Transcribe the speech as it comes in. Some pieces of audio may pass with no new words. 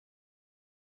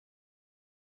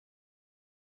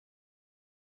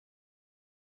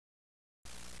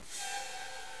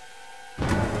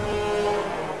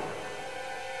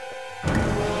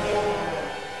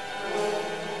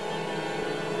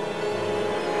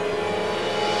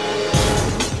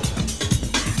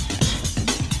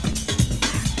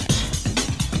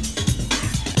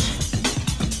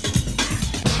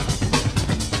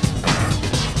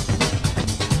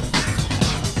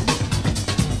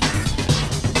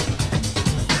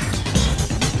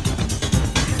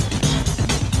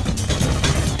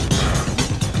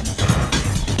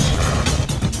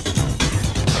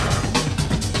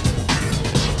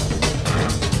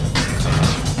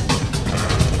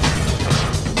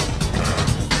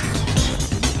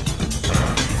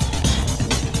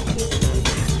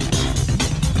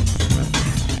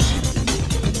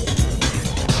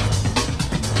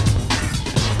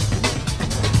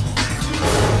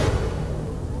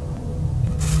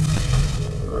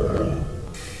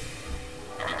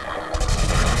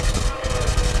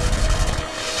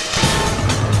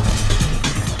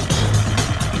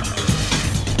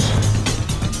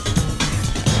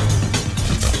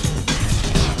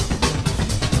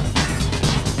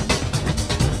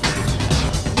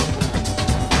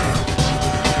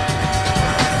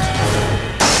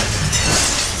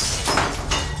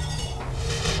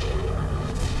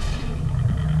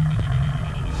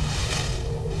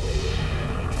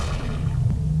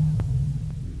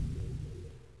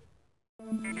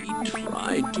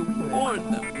tried to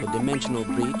warn them. The dimensional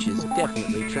breach is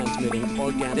definitely transmitting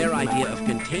organic... Their idea of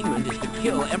containment is to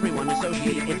kill everyone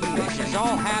associated with the This is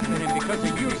all happening because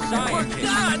of you scientists. For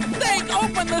God's sake,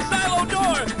 open the silo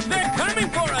door! They're coming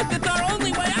for us! It's our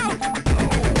only way out!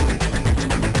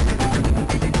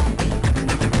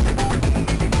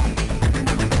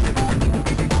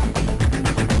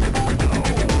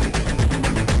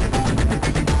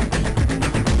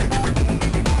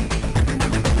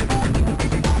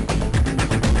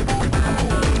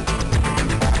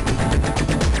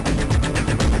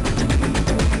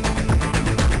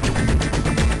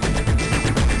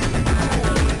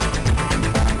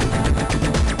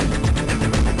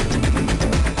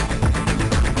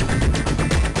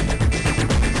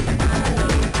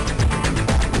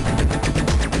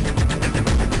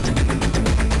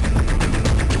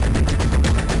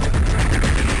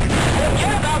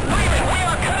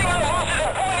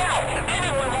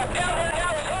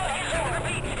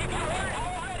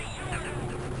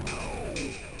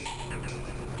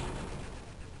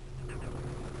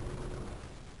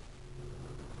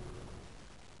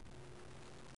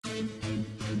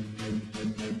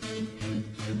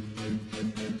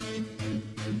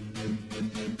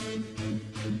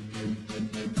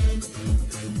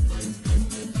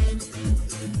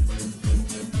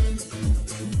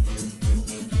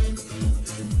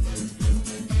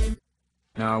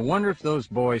 Now, I wonder if those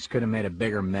boys could have made a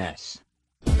bigger mess.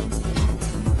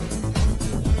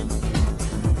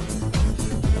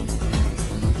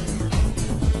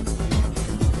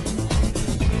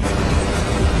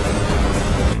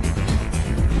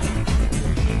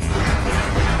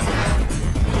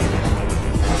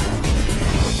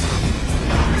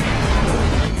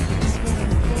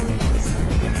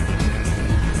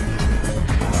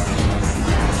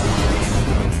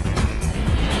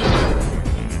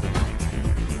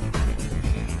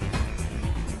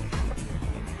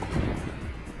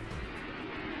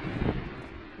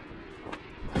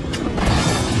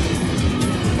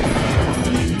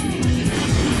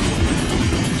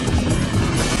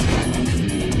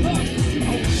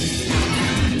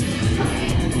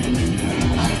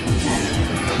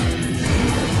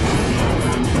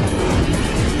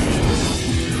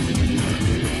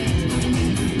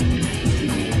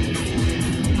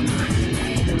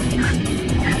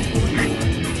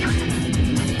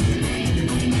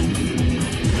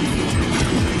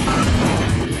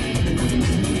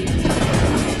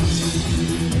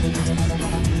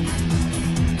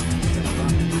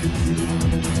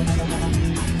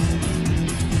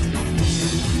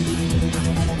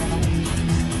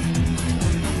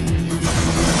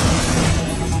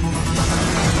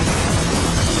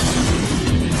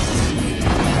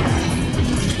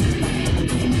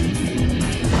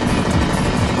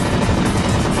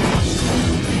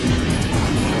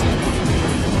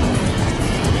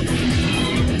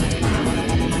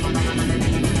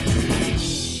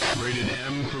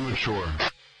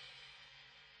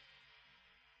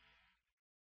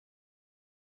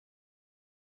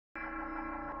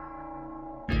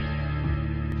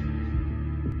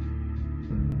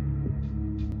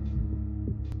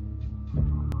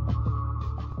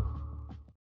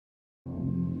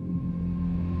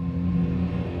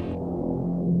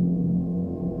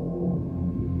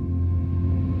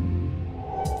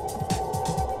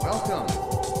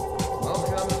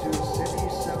 Welcome to City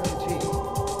 17.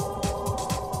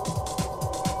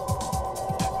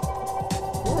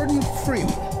 Gordon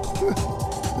Freeman.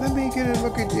 Let me get a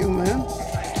look at you, man.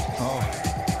 Oh,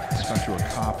 it's not you a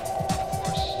cop.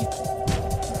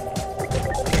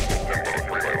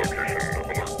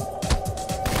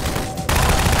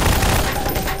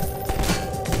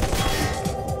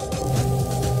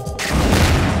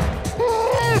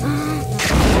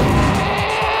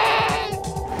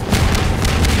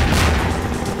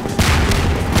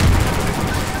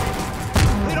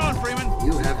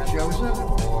 You have chosen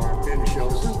or been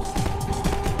chosen.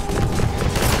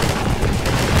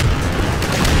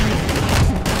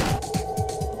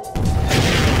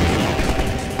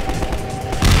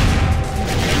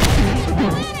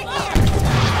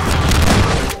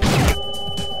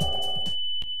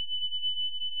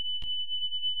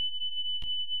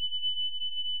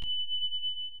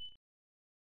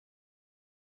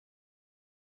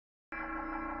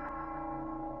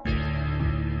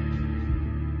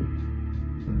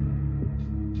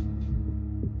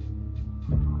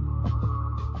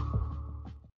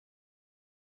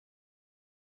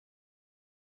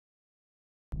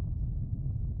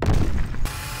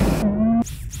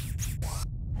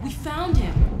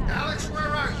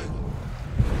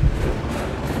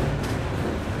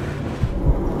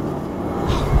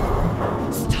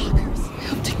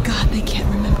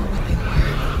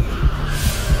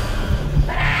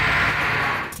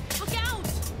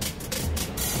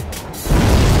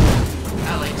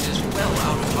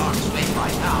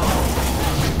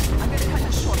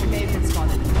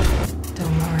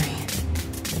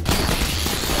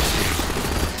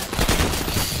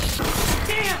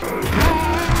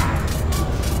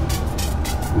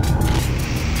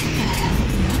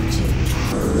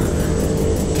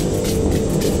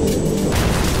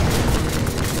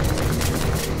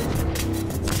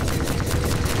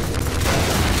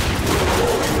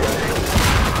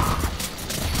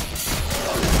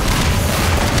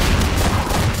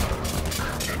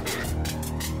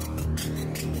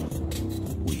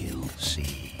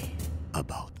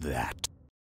 that.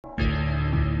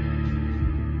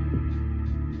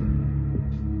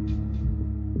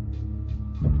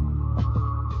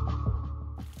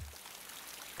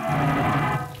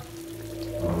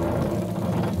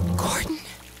 Gordon?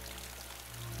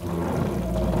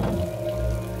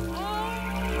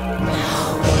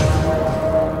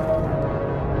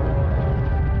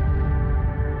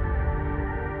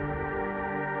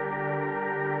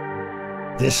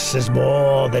 This is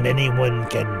more than anyone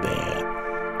can bear,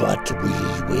 but we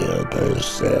will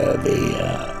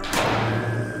persevere.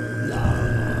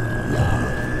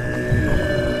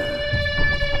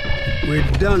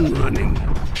 We're done running.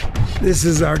 This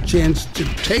is our chance to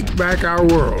take back our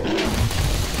world.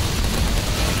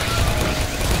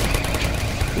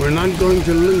 We're not going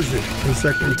to lose it a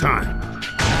second time.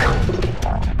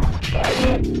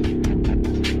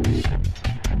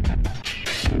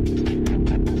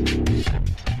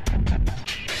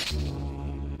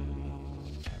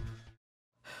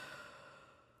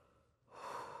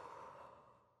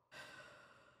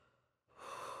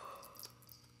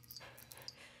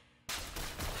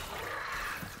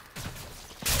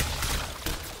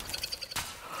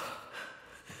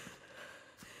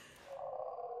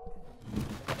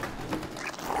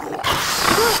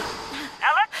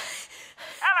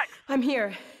 I'm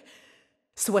here.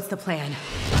 So what's the plan?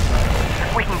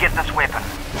 If we can get this weapon,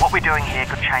 what we're doing here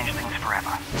could change things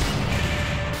forever.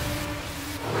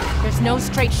 There's no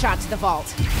straight shot to the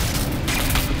vault.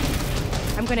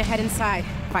 I'm gonna head inside,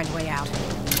 find a way out.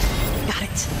 Got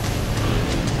it.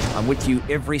 I'm with you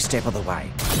every step of the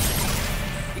way.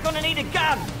 You're gonna need a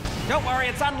gun! Don't worry,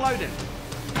 it's unloaded.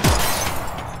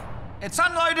 It's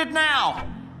unloaded now!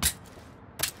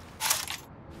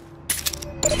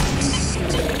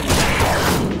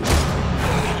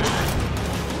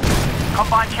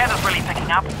 Combine chatter's really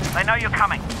picking up. They know you're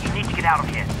coming. You need to get out of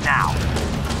here, now.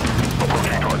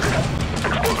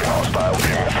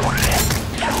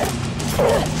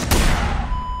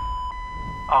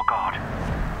 Oh, God.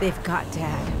 They've got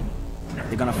Dad.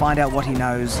 They're gonna find out what he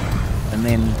knows, and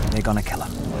then they're gonna kill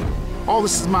him. All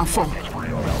this is my fault.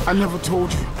 I never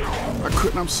told you. I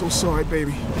couldn't. I'm so sorry,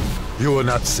 baby. You will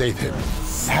not save him.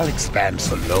 Alyx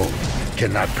Vance alone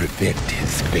cannot prevent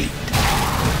his fate.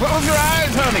 Close your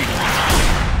eyes, honey.